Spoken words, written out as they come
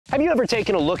Have you ever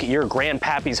taken a look at your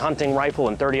grandpappy's hunting rifle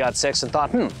in 30-06 and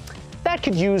thought, that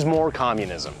could use more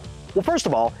communism? Well, first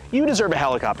of all, you deserve a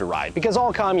helicopter ride, because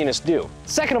all communists do.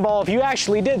 Second of all, if you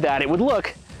actually did that, it would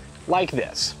look like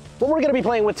this. What we're gonna be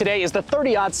playing with today is the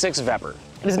 30-06 Vepr.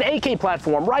 It is an AK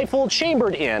platform rifle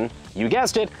chambered in, you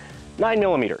guessed it,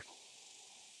 9mm.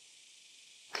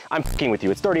 I'm f***ing with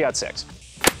you, it's 30-06.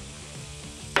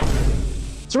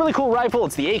 It's a really cool rifle.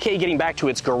 It's the AK getting back to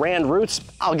its Garand roots.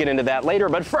 I'll get into that later,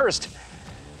 but first,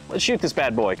 let's shoot this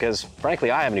bad boy, because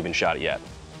frankly, I haven't even shot it yet.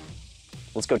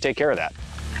 Let's go take care of that.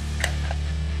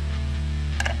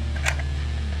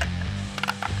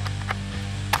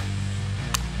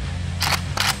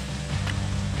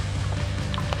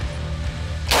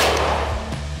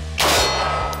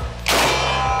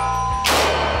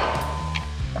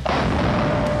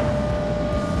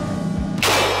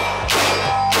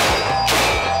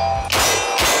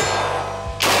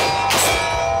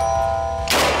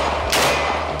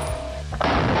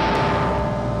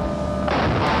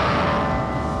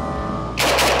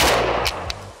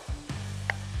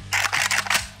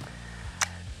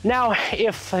 Now,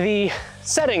 if the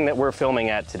setting that we're filming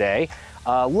at today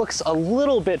looks a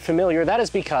little bit familiar, that is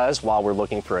because while we're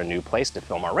looking for a new place to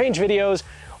film our range videos,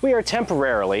 we are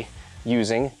temporarily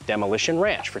using Demolition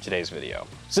Ranch for today's video.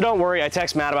 So don't worry, I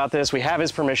text Matt about this. We have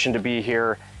his permission to be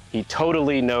here. He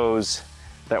totally knows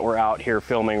that we're out here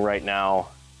filming right now.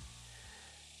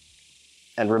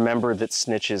 And remember that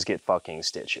snitches get fucking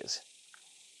stitches.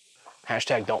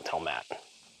 Hashtag don't tell Matt.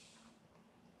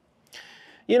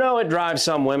 You know, it drives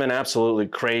some women absolutely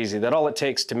crazy that all it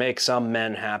takes to make some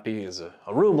men happy is a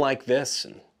room like this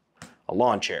and a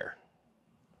lawn chair.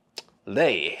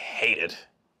 They hate it.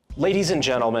 Ladies and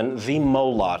gentlemen, the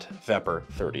Molot Vepr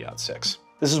 30-06.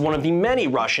 This is one of the many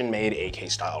Russian-made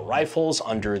AK-style rifles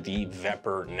under the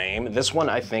Vepr name. This one,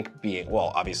 I think, being,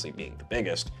 well, obviously being the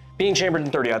biggest. Being chambered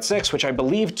in 30-06, which I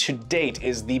believe to date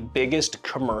is the biggest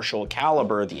commercial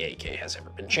caliber the AK has ever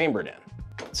been chambered in.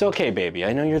 It's okay, baby,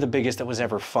 I know you're the biggest that was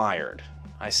ever fired.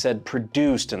 I said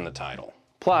produced in the title.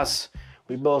 Plus,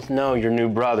 we both know your new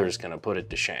brother's gonna put it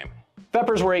to shame.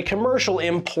 Veprs were a commercial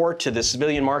import to the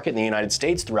civilian market in the United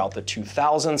States throughout the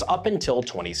 2000s up until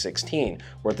 2016,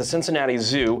 where at the Cincinnati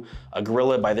Zoo, a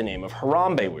gorilla by the name of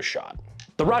Harambe was shot.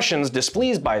 The Russians,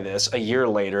 displeased by this, a year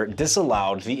later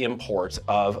disallowed the import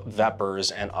of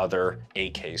Veprs and other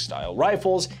AK-style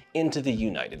rifles into the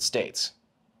United States.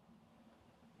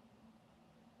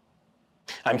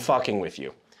 I'm fucking with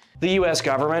you. The US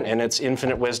government, in its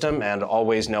infinite wisdom and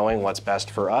always knowing what's best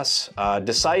for us,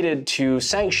 decided to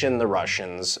sanction the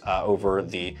Russians over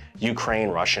the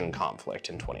Ukraine-Russian conflict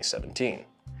in 2017.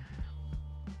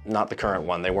 Not the current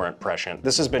one, they weren't prescient.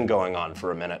 This has been going on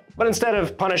for a minute. But instead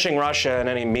of punishing Russia in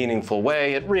any meaningful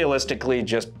way, it realistically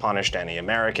just punished any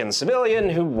American civilian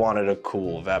who wanted a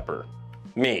cool Vepr.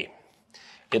 Me.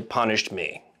 It punished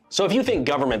me. So if you think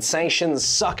government sanctions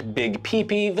suck big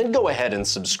pee-pee, then go ahead and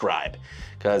subscribe,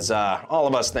 because all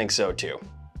of us think so too.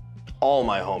 All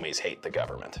my homies hate the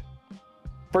government.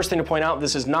 First thing to point out,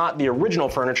 this is not the original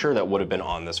furniture that would have been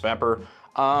on this Vepr.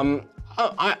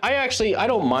 I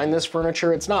don't mind this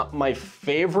furniture. It's not my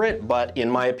favorite, but in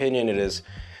my opinion, it is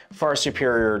far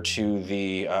superior to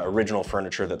the original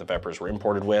furniture that the Veprs were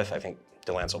imported with. I think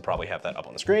DeLance will probably have that up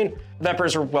on the screen.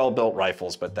 Veprs are well-built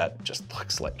rifles, but that just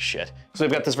looks like shit. So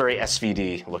we've got this very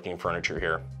SVD-looking furniture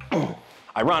here.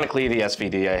 Ironically, the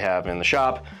SVD I have in the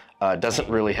shop doesn't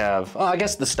really have, I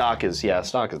guess the stock is, yeah,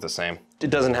 stock is the same. It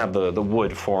doesn't have the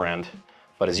wood forend,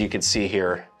 but as you can see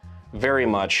here, very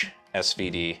much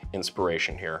SVD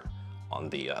inspiration here on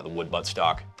the wood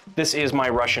buttstock. This is my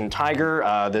Russian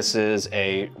Tiger. This is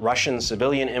a Russian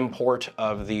civilian import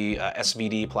of the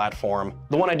SVD platform.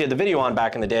 The one I did the video on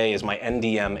back in the day is my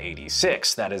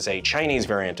NDM86. That is a Chinese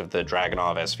variant of the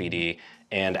Dragunov SVD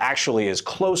and actually is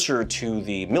closer to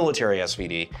the military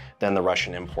SVD than the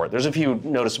Russian import. There's a few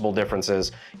noticeable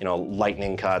differences, you know,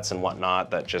 lightning cuts and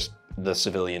whatnot that just the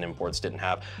civilian imports didn't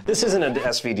have. This isn't an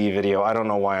SVD video. I don't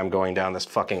know why I'm going down this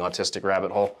fucking autistic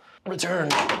rabbit hole. Return.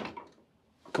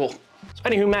 Cool. So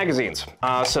anywho, magazines.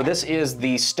 So this is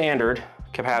the standard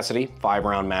capacity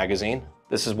 5-round magazine.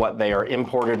 This is what they are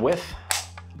imported with.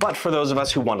 But for those of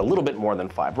us who want a little bit more than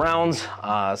 5 rounds,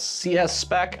 CS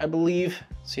spec, I believe,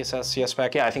 CS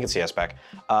spec, yeah, I think it's CS spec,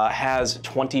 has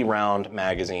 20-round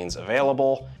magazines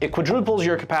available. It quadruples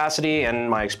your capacity, and in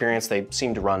my experience, they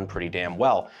seem to run pretty damn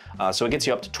well. So it gets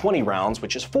you up to 20 rounds,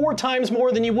 which is 4 times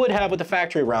more than you would have with a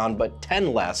factory round, but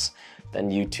 10 less than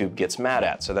YouTube gets mad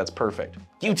at, so that's perfect.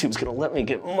 YouTube's gonna let me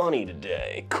get money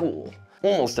today, cool.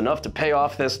 almost enough to pay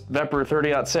off this Vepr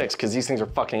 30-06 because these things are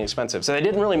fucking expensive. So they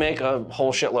didn't really make a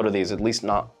whole shitload of these, at least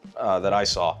not that I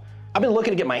saw. I've been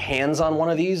looking to get my hands on one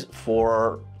of these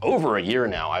for over a year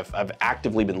now. I've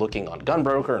actively been looking on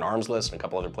Gunbroker and Arms List and a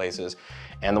couple other places.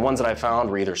 And the ones that I found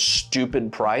were either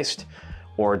stupid priced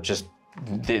or just,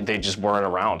 they just weren't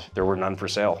around. There were none for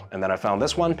sale. And then I found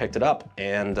this one, picked it up,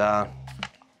 and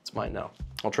it's mine now.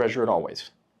 I'll treasure it always.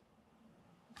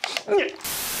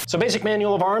 So basic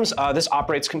manual of arms, this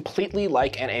operates completely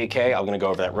like an AK. I'm gonna go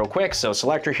over that real quick. So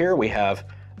selector here, we have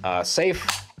safe,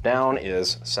 down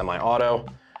is semi-auto.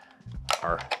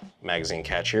 Our magazine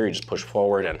catch here, you just push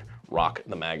forward and rock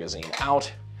the magazine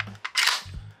out.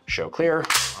 Show clear.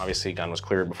 Obviously gun was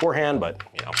cleared beforehand, but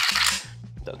you know,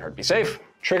 it doesn't hurt to be safe.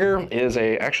 Trigger is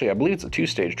actually I believe it's a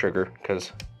 2-stage trigger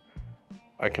because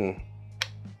I can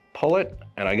pull it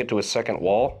and I get to a second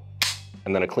wall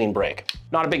and then a clean break.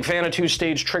 Not a big fan of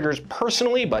 2-stage triggers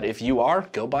personally, but if you are,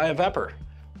 go buy a Vepr.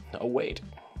 No wait.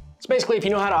 So basically, if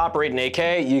you know how to operate an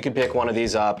AK, you could pick one of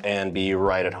these up and be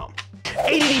right at home.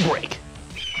 ADD break.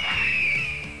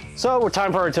 So we're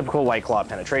time for our typical White Claw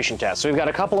penetration test. So we've got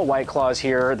a couple of White Claws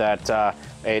here that,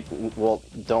 well,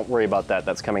 don't worry about that,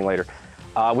 that's coming later.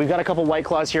 We've got a couple White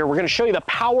Claws here. We're gonna show you the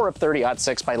power of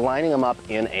 30-06 by lining them up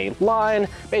in a line,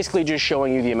 basically just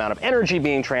showing you the amount of energy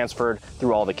being transferred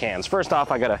through all the cans. First off,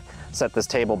 I gotta set this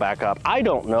table back up. I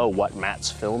don't know what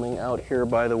Matt's filming out here,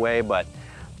 by the way, but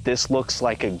this looks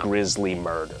like a grisly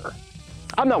murder.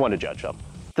 I'm not one to judge though.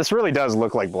 This really does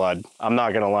look like blood, I'm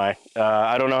not gonna lie.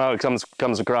 I don't know how it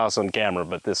comes across on camera,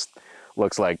 but this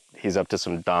looks like he's up to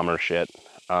some Dahmer shit.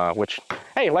 Which,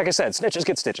 hey, like I said, snitches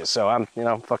get stitches, so I'm, you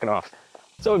know, fucking off.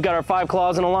 So we've got our 5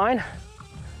 claws in a line.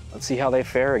 Let's see how they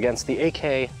fare against the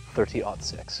AK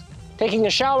 30-06. Taking a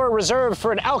shower reserved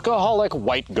for an alcoholic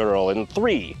white girl in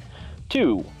 3,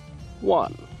 2,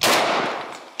 1.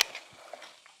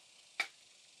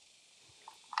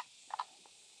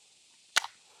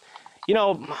 You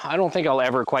know, I don't think I'll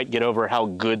ever quite get over how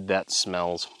good that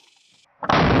smells.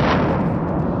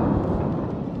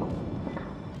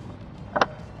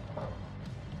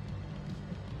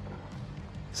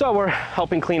 So we're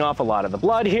helping clean off a lot of the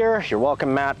blood here. You're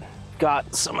welcome, Matt.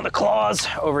 Got some of the claws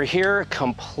over here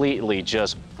completely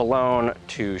just blown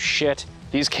to shit.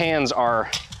 These cans are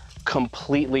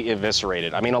completely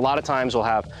eviscerated. I mean, a lot of times we'll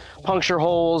have puncture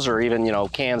holes or even, you know,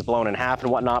 cans blown in half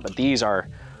and whatnot, but these are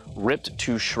ripped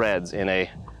to shreds in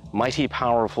a mighty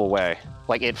powerful way.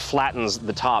 Like it flattens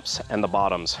the tops and the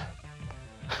bottoms.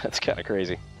 That's kind of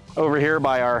crazy. Over here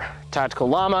by our tactical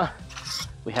llama,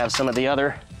 we have some of the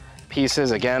other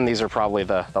pieces. Again, these are probably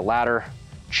the ladder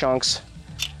chunks.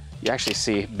 You actually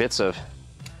see bits of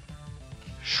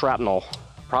shrapnel,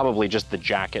 probably just the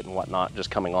jacket and whatnot, just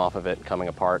coming off of it and coming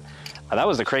apart. That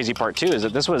was the crazy part too, is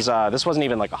that this wasn't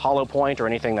even like a hollow point or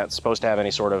anything that's supposed to have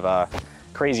any sort of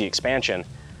crazy expansion.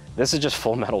 This is just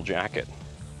full metal jacket.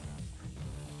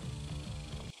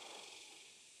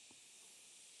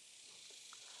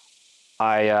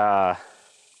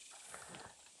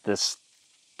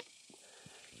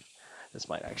 This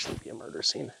might actually be a murder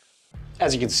scene.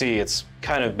 As you can see, it's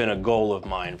kind of been a goal of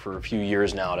mine for a few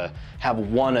years now to have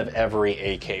one of every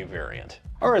AK variant,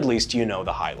 or at least you know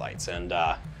the highlights, and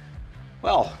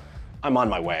well, I'm on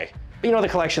my way. But you know, the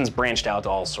collection's branched out to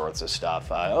all sorts of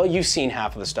stuff. You've seen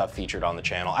half of the stuff featured on the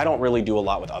channel. I don't really do a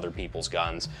lot with other people's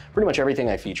guns. Pretty much everything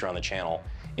I feature on the channel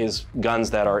is guns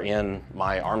that are in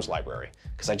my arms library,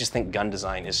 because I just think gun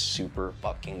design is super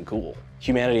fucking cool.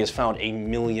 Humanity has found a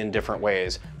million different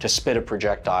ways to spit a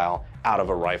projectile out of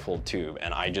a rifled tube,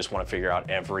 and I just want to figure out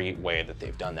every way that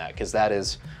they've done that, because that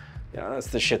is, you know, that's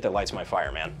the shit that lights my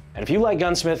fire, man. And if you like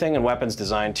gunsmithing and weapons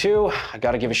design too, I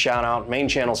gotta give a shout out, main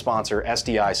channel sponsor,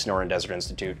 SDI, Sonoran Desert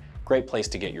Institute. Great place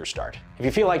to get your start. If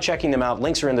you feel like checking them out,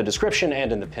 links are in the description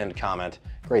and in the pinned comment.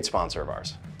 Great sponsor of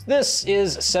ours. This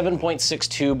is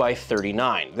 7.62 by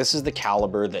 39. This is the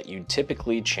caliber that you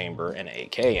typically chamber an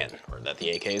AK in, or that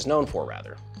the AK is known for,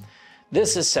 rather.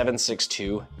 This is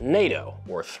 7.62 NATO,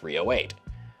 or 308.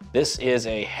 This is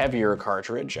a heavier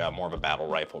cartridge, more of a battle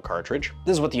rifle cartridge.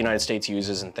 This is what the United States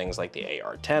uses in things like the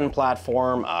AR-10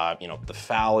 platform. You know, the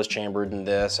FAL is chambered in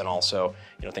this, and also,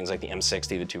 you know, things like the M60,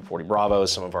 the 240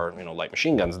 Bravos, some of our, you know, light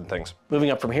machine guns and things. Moving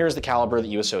up from here is the caliber that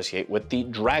you associate with the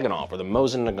Dragunov, or the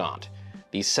Mosin Nagant,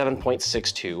 the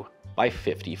 7.62 by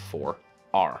 54R,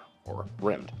 or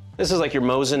rimmed. This is like your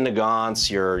Mosin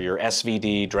Nagants, your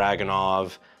SVD,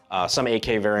 Dragunov, some AK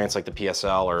variants like the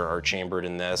PSL are chambered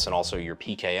in this, and also your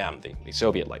PKM, the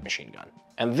Soviet light machine gun.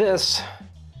 And this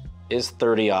is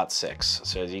 30-06.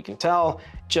 So as you can tell,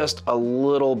 just a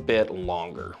little bit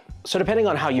longer. So depending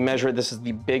on how you measure it, this is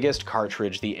the biggest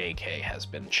cartridge the AK has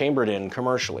been chambered in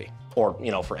commercially, or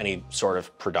for any sort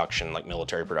of production, like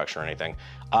military production or anything.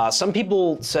 Some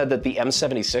people said that the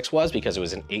M76 was because it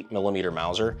was an 8mm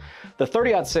Mauser. The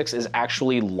 30-06 is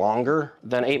actually longer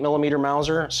than 8mm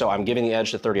Mauser, so I'm giving the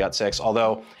edge to 30-06,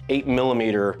 although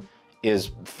 8mm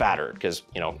is fatter because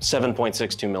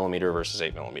 7.62mm versus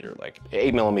 8mm. Like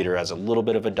 8mm has a little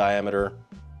bit of a diameter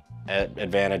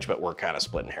advantage, but we're kind of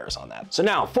splitting hairs on that. So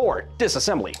now for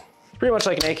disassembly. Pretty much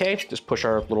like an AK, just push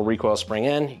our little recoil spring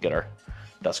in. You get our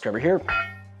dust cover here.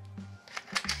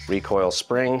 Recoil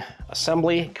spring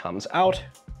assembly comes out.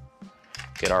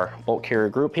 Get our bolt carrier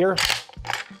group here,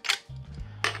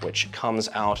 which comes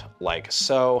out like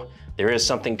so. There is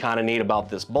something kind of neat about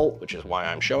this bolt, which is why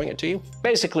I'm showing it to you.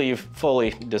 Basically, you've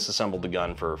fully disassembled the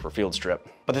gun for field strip.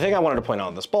 But the thing I wanted to point out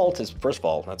on this bolt is, first of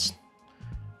all, that's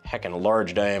heckin'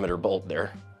 large diameter bolt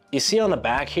there. You see on the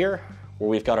back here, where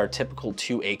we've got our typical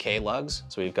 2 AK lugs.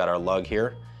 So we've got our lug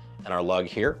here and our lug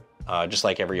here, just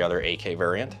like every other AK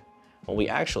variant. Well, we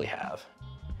actually have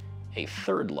a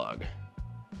third lug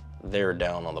there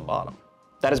down on the bottom.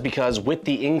 That is because with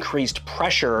the increased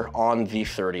pressure on the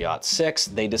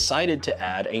 30-06, they decided to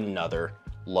add another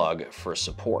lug for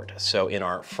support. So in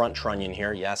our front trunnion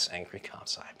here, yes, angry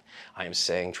cops, I am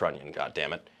saying trunnion,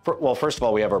 goddammit. Well, first of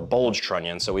all, we have our bulge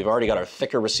trunnion, so we've already got our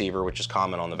thicker receiver, which is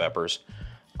common on the Veprs,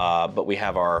 but we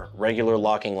have our regular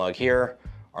locking lug here,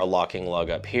 our locking lug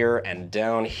up here, and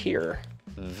down here,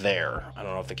 there. I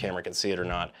don't know if the camera can see it or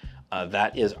not.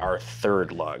 That is our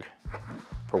third lug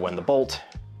for when the bolt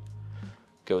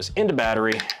goes into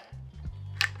battery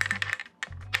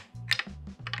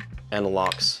and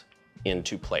locks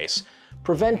into place,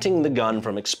 preventing the gun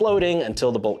from exploding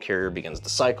until the bolt carrier begins to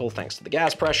cycle thanks to the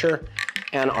gas pressure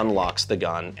and unlocks the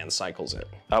gun and cycles it.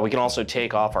 We can also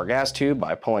take off our gas tube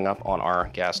by pulling up on our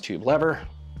gas tube lever,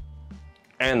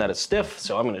 and that is stiff,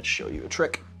 so I'm gonna show you a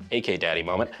trick. AK daddy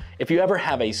moment. If you ever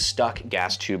have a stuck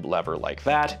gas tube lever like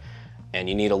that and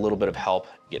you need a little bit of help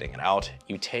getting it out,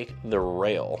 you take the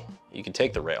rail. You can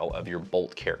take the rail of your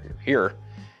bolt carrier here,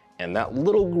 and that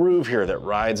little groove here that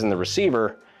rides in the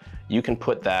receiver, you can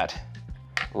put that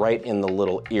right in the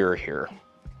little ear here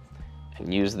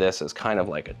and use this as kind of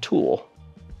like a tool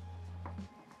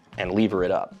and lever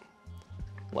it up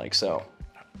like so.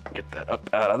 Get that up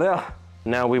out of there.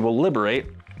 Now we will liberate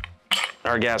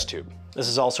our gas tube. This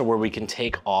is also where we can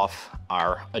take off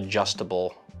our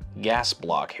adjustable gas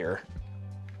block here.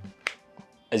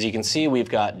 As you can see, we've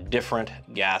got different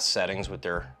gas settings with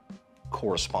their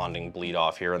corresponding bleed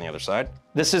off here on the other side.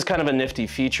 This is kind of a nifty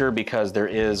feature because there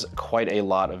is quite a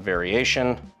lot of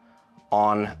variation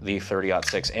on the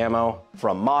 30-06 ammo,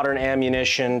 from modern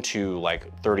ammunition to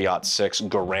like 30-06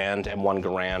 Garand, M1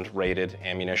 Garand rated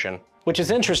ammunition, which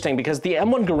is interesting because the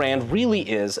M1 Garand really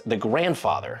is the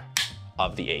grandfather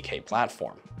of the AK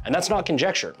platform. And that's not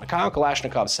conjecture. Mikhail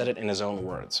Kalashnikov said it in his own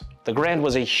words. The Garand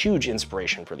was a huge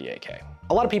inspiration for the AK.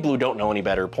 A lot of people who don't know any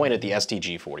better point at the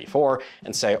SDG-44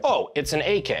 and say, oh, it's an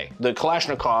AK. The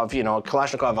Kalashnikov,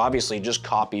 Kalashnikov obviously just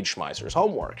copied Schmeisser's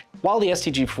homework. While the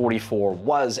SDG-44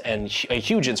 was a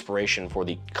huge inspiration for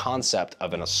the concept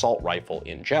of an assault rifle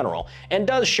in general, and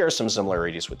does share some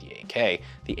similarities with the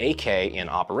AK in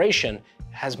operation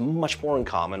has much more in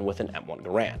common with an M1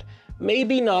 Garand.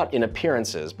 Maybe not in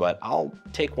appearances, but I'll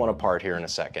take one apart here in a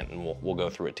second and we'll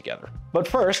go through it together. But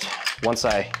first, once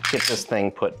I get this thing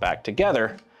put back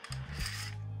together,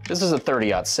 this is a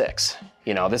 30-06.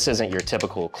 This isn't your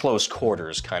typical close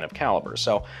quarters kind of caliber.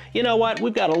 So you know what?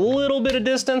 We've got a little bit of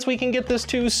distance we can get this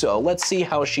to, so let's see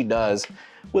how she does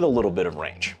with a little bit of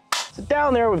range. So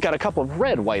down there, we've got a couple of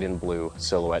red, white, and blue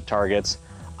silhouette targets.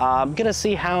 I'm gonna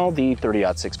see how the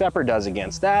 30-06 Vepr does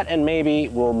against that, and maybe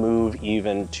we'll move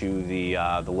even to the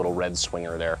little red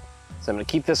swinger there. So I'm gonna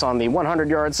keep this on the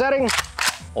 100-yard setting,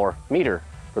 or meter,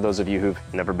 for those of you who've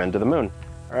never been to the moon.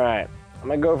 All right, I'm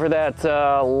gonna go for that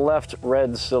left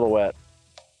red silhouette.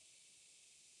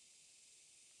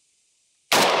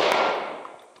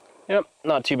 Yep,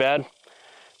 not too bad.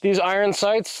 These iron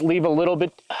sights leave a little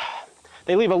bit,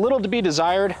 they leave a little to be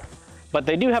desired, but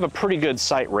they do have a pretty good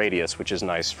sight radius, which is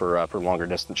nice for longer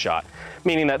distance shot.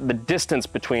 Meaning that the distance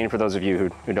between, for those of you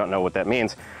who don't know what that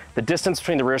means, the distance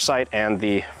between the rear sight and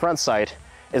the front sight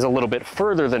is a little bit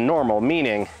further than normal,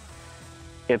 meaning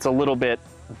it's a little bit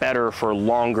better for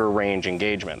longer range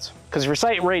engagements. Because if your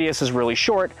sight radius is really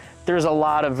short, there's a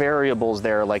lot of variables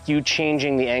there, like you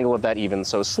changing the angle of that even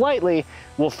so slightly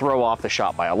will throw off the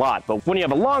shot by a lot. But when you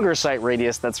have a longer sight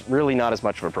radius, that's really not as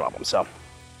much of a problem. So,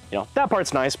 that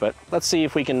part's nice, but let's see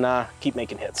if we can keep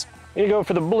making hits. I'm gonna go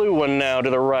for the blue one now to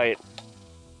the right.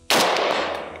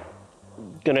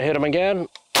 Gonna hit him again.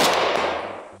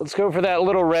 Let's go for that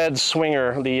little red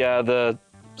swinger, the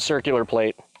circular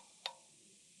plate.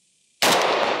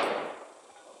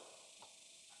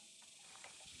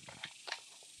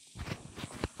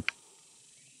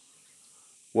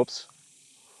 Whoops.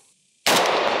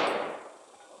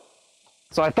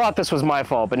 So I thought this was my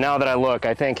fault, but now that I look,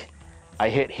 I think I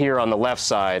hit here on the left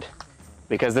side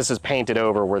because this is painted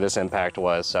over where this impact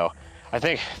was. So I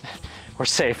think we're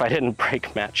safe. I didn't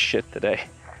break Matt's shit today.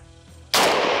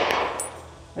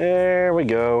 There we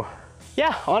go.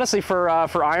 Yeah, honestly, for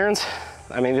irons,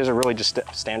 I mean, these are really just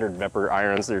standard Vepr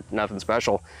irons. They're nothing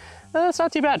special. It's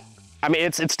not too bad. I mean,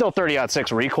 it's still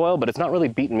 30-06 recoil, but it's not really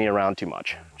beating me around too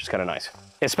much, which is kind of nice.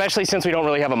 Especially since we don't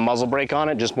really have a muzzle brake on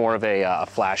it, just more of a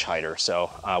flash hider.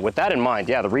 So with that in mind,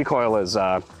 yeah, the recoil is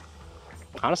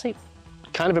honestly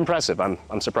kind of impressive.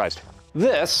 I'm surprised.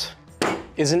 This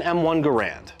is an M1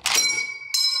 Garand.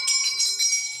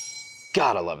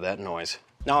 God, I love that noise.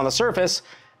 Now on the surface,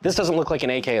 this doesn't look like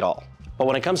an AK at all. But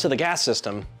when it comes to the gas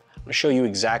system, I'm gonna show you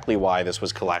exactly why this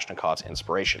was Kalashnikov's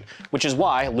inspiration, which is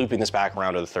why, looping this back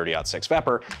around to the 30-06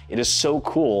 Vepr, it is so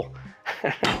cool.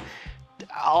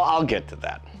 I'll get to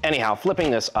that. Anyhow, flipping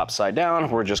this upside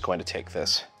down, we're just going to take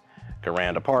this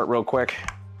Garand apart real quick,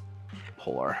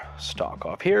 pull our stock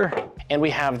off here, and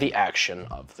we have the action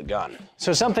of the gun.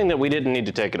 So something that we didn't need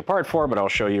to take it apart for, but I'll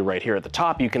show you right here at the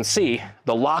top, you can see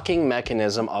the locking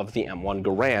mechanism of the M1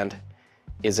 Garand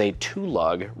is a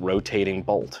 2-lug rotating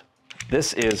bolt.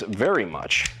 This is very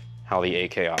much how the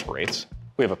AK operates.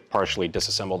 We have a partially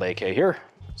disassembled AK here.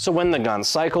 So when the gun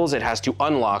cycles, it has to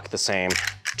unlock the same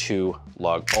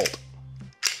 2-lug bolt.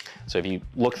 So if you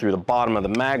look through the bottom of the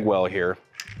mag well here,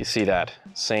 you see that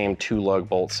same 2-lug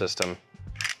bolt system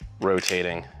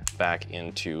rotating back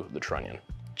into the trunnion.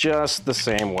 Just the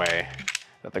same way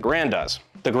that the Garand does.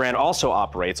 The Garand also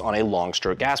operates on a long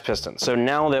stroke gas piston. So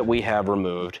now that we have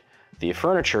removed the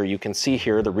furniture, you can see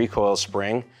here the recoil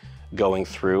spring going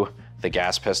through the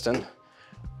gas piston.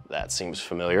 That seems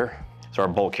familiar. So our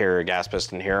bolt carrier gas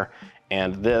piston here,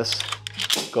 and this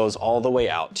goes all the way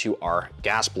out to our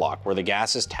gas block where the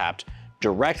gas is tapped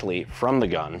directly from the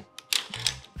gun,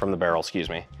 from the barrel, excuse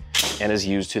me, and is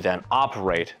used to then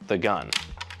operate the gun.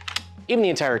 Even the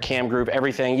entire cam group,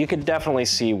 everything, you could definitely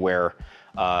see where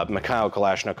Mikhail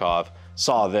Kalashnikov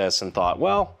saw this and thought,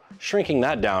 well, shrinking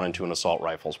that down into an assault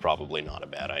rifle is probably not a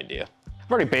bad idea.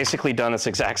 I've already basically done this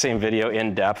exact same video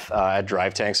in depth at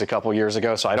Drive Tanks a couple years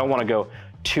ago, so I don't want to go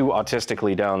too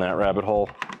autistically down that rabbit hole.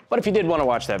 But if you did want to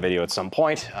watch that video at some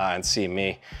point and see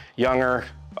me younger,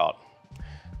 about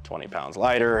 20 pounds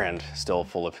lighter and still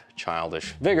full of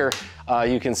childish vigor,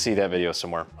 you can see that video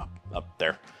somewhere up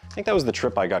there. I think that was the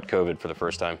trip I got COVID for the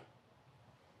first time.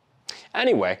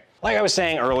 Anyway, like I was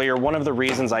saying earlier, one of the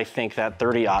reasons I think that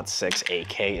 30-06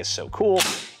 AK is so cool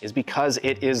is because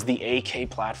it is the AK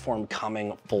platform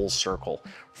coming full circle.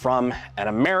 From an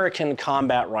American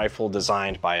combat rifle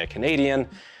designed by a Canadian,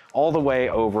 all the way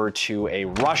over to a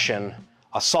Russian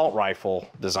assault rifle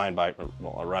designed by,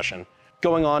 well, a Russian,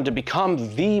 going on to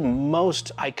become the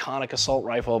most iconic assault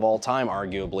rifle of all time,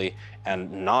 arguably, and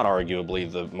not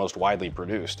arguably the most widely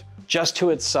produced. Just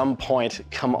to at some point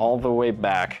come all the way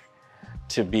back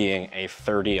to being a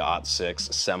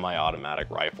 30-06 semi-automatic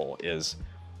rifle is,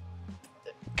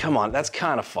 come on, that's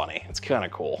kind of funny. It's kind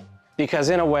of cool. Because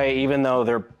in a way, even though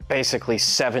they're basically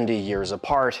 70 years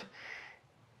apart,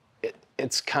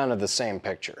 it's kind of the same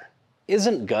picture.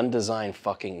 Isn't gun design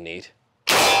fucking neat?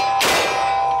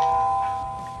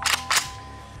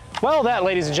 Well, that,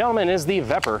 ladies and gentlemen, is the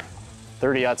Vepr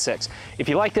 30-06. If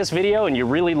you like this video and you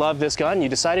really love this gun, you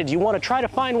decided you want to try to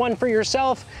find one for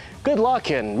yourself, good luck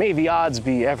and may the odds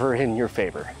be ever in your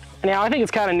favor. Now, I think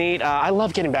it's kind of neat. I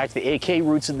love getting back to the AK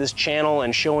roots of this channel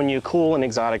and showing you cool and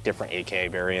exotic different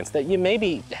AK variants that you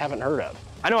maybe haven't heard of.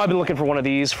 I know I've been looking for one of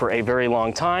these for a very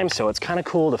long time, so it's kind of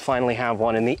cool to finally have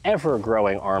one in the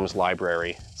ever-growing arms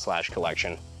library /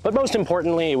 collection. But most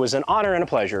importantly, it was an honor and a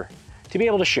pleasure to be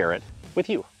able to share it with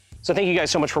you. So thank you guys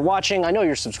so much for watching. I know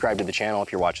you're subscribed to the channel.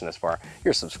 If you're watching this far,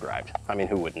 you're subscribed. I mean,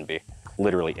 who wouldn't be?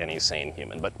 Literally any sane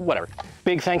human, but whatever.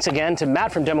 Big thanks again to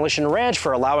Matt from Demolition Ranch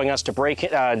for allowing us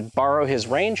to borrow his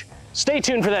range. Stay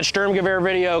tuned for that Sturmgewehr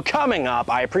video coming up.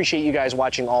 I appreciate you guys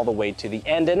watching all the way to the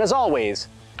end, and as always,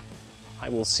 I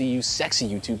will see you sexy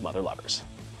YouTube mother lovers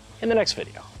in the next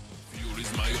video.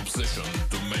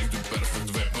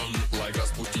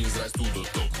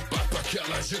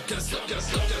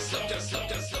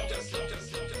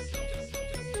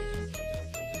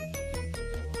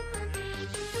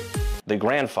 The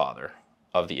grandfather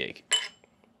of the AK.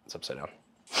 It's upside down.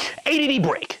 ADD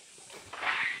break.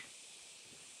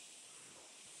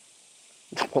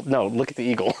 Well, no, look at the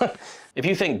eagle. If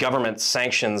you think government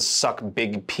sanctions suck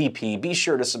big pee-pee, be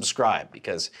sure to subscribe,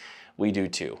 because we do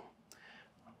too.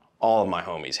 All of my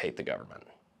homies hate the government.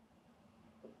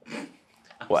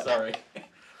 I'm sorry.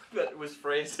 That was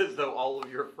phrased as though all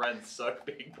of your friends suck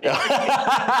big pee.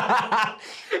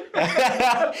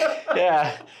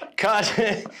 Yeah.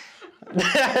 Cut.